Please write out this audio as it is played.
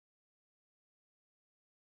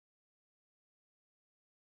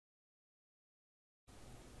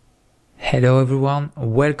Hello everyone,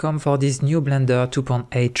 welcome for this new Blender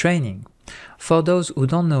 2.8 training. For those who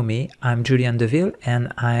don't know me, I'm Julien Deville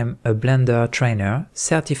and I'm a Blender trainer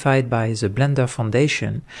certified by the Blender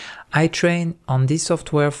Foundation. I train on this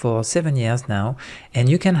software for 7 years now, and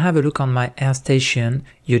you can have a look on my AirStation,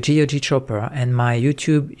 Yogi Chopper, and my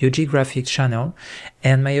YouTube Yogi Graphics channel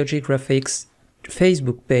and my Yogi Graphics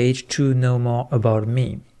Facebook page to know more about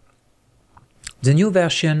me. The new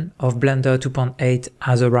version of Blender 2.8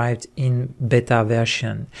 has arrived in beta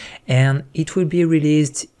version, and it will be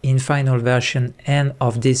released in final version end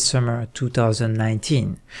of this summer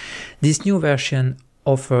 2019. This new version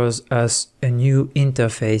offers us a new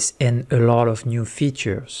interface and a lot of new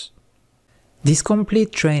features. This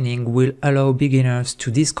complete training will allow beginners to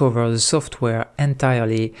discover the software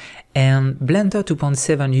entirely, and Blender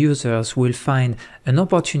 2.7 users will find an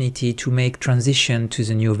opportunity to make transition to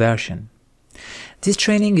the new version. This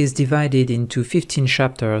training is divided into 15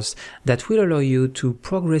 chapters that will allow you to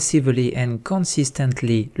progressively and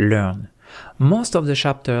consistently learn. Most of the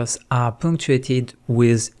chapters are punctuated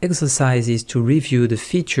with exercises to review the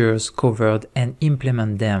features covered and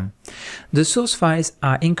implement them. The source files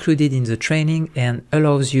are included in the training and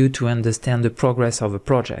allows you to understand the progress of a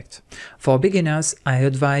project. For beginners, I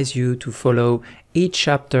advise you to follow each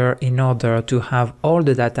chapter in order to have all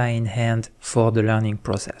the data in hand for the learning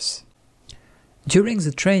process. During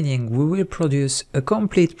the training, we will produce a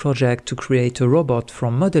complete project to create a robot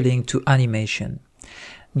from modeling to animation.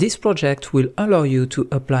 This project will allow you to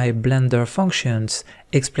apply Blender functions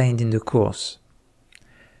explained in the course.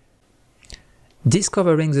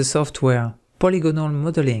 Discovering the software, polygonal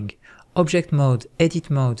modeling, object mode, edit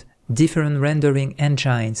mode, different rendering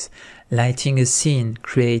engines, lighting a scene,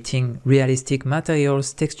 creating realistic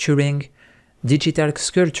materials, texturing, digital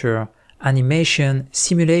sculpture, animation,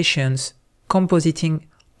 simulations, compositing,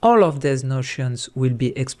 all of these notions will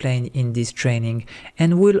be explained in this training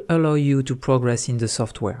and will allow you to progress in the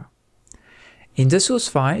software. In the source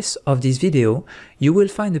files of this video, you will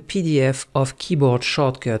find a PDF of keyboard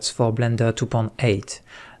shortcuts for Blender 2.8.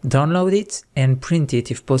 Download it and print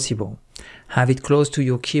it if possible. Have it close to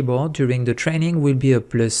your keyboard during the training will be a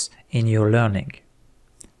plus in your learning.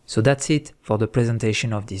 So that's it for the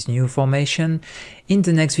presentation of this new formation. In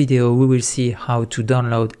the next video, we will see how to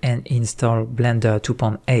download and install Blender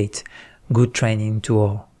 2.8. Good training to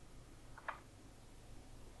all.